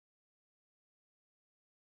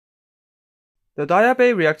The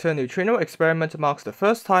Dayabay Reactor Neutrino experiment marks the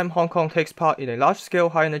first time Hong Kong takes part in a large-scale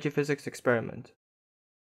high-energy physics experiment.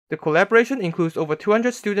 The collaboration includes over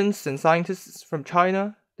 200 students and scientists from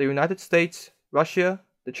China, the United States, Russia,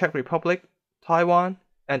 the Czech Republic, Taiwan,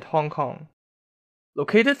 and Hong Kong.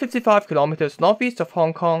 Located 55 kilometers northeast of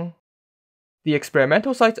Hong Kong, the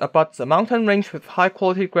experimental site abuts a mountain range with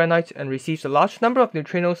high-quality granite and receives a large number of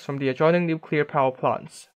neutrinos from the adjoining nuclear power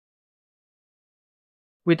plants.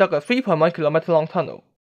 We dug a 3.1 kilometer long tunnel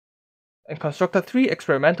and constructed 3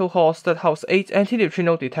 experimental halls that house 8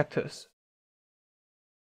 anti-neutrino detectors.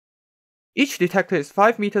 Each detector is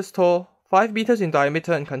 5 meters tall, 5 meters in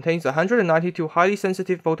diameter, and contains 192 highly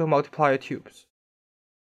sensitive photomultiplier tubes.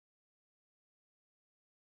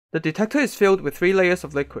 The detector is filled with 3 layers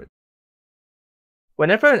of liquid.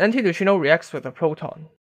 Whenever an antineutrino reacts with a proton,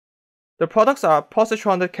 the products are a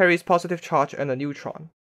positron that carries positive charge and a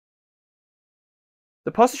neutron.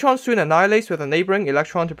 The positron soon annihilates with a neighboring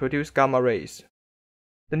electron to produce gamma rays.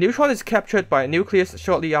 The neutron is captured by a nucleus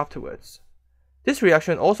shortly afterwards. This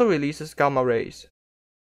reaction also releases gamma rays.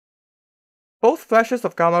 Both flashes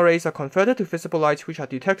of gamma rays are converted to visible light, which are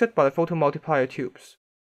detected by the photomultiplier tubes.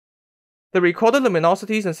 The recorded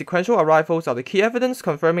luminosities and sequential arrivals are the key evidence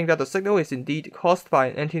confirming that the signal is indeed caused by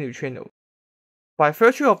an antineutrino. By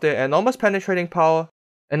virtue of their enormous penetrating power,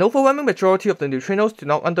 an overwhelming majority of the neutrinos do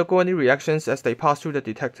not undergo any reactions as they pass through the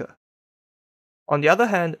detector. On the other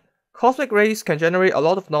hand, cosmic rays can generate a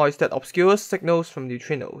lot of noise that obscures signals from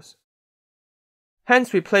neutrinos.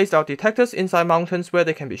 Hence, we placed our detectors inside mountains where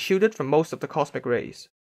they can be shielded from most of the cosmic rays.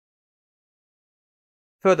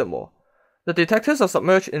 Furthermore, the detectors are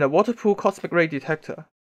submerged in a waterproof cosmic ray detector.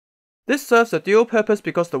 This serves a dual purpose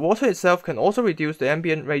because the water itself can also reduce the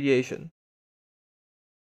ambient radiation.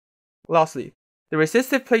 Lastly, the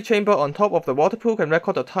resistive plate chamber on top of the waterproof can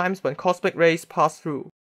record the times when cosmic rays pass through.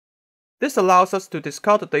 This allows us to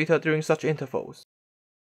discard the data during such intervals.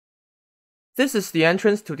 This is the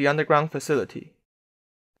entrance to the underground facility.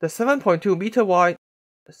 The 7.2 meter wide,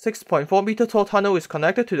 6.4 meter tall tunnel is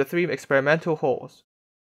connected to the 3 experimental halls.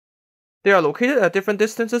 They are located at different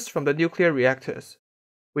distances from the nuclear reactors.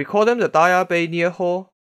 We call them the Dayabay Near Hall,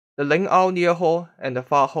 the Lingao Near Hall, and the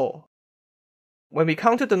Far Hall. When we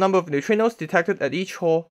counted the number of neutrinos detected at each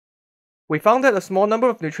hall, we found that a small number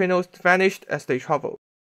of neutrinos vanished as they traveled.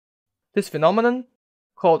 This phenomenon,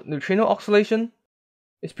 called neutrino oscillation,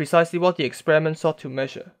 is precisely what the experiment sought to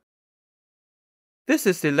measure. This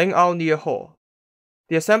is the Lingao Near Hall.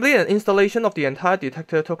 The assembly and installation of the entire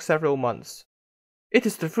detector took several months. It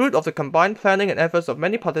is the fruit of the combined planning and efforts of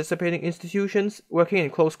many participating institutions working in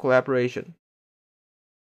close collaboration.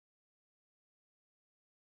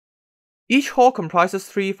 Each hall comprises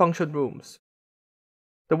 3 function rooms.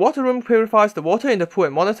 The water room purifies the water in the pool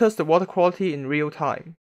and monitors the water quality in real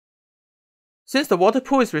time. Since the water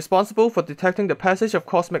pool is responsible for detecting the passage of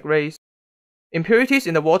cosmic rays, impurities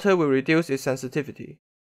in the water will reduce its sensitivity.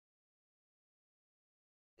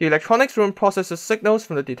 The electronics room processes signals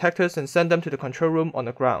from the detectors and sends them to the control room on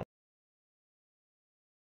the ground.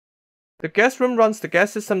 The gas room runs the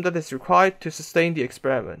gas system that is required to sustain the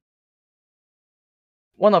experiment.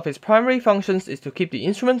 One of its primary functions is to keep the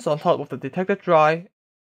instruments on top of the detector dry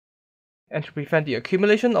and to prevent the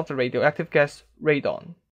accumulation of the radioactive gas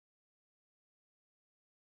radon.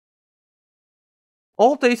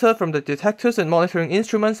 All data from the detectors and monitoring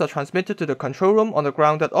instruments are transmitted to the control room on the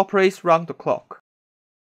ground that operates round the clock.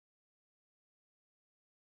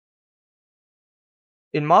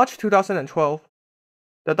 In March 2012,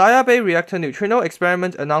 the Dayabay Reactor Neutrino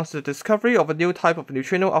experiment announced the discovery of a new type of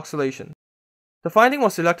neutrino oscillation. The finding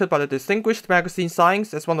was selected by the distinguished magazine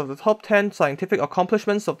Science as one of the top 10 scientific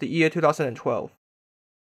accomplishments of the year 2012.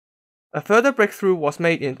 A further breakthrough was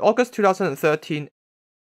made in August 2013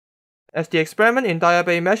 as the experiment in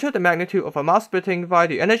Dayabay measured the magnitude of a mass splitting via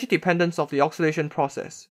the energy dependence of the oscillation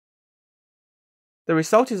process. The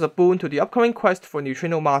result is a boon to the upcoming quest for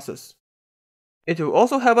neutrino masses. It will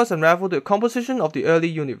also help us unravel the composition of the early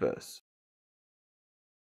universe.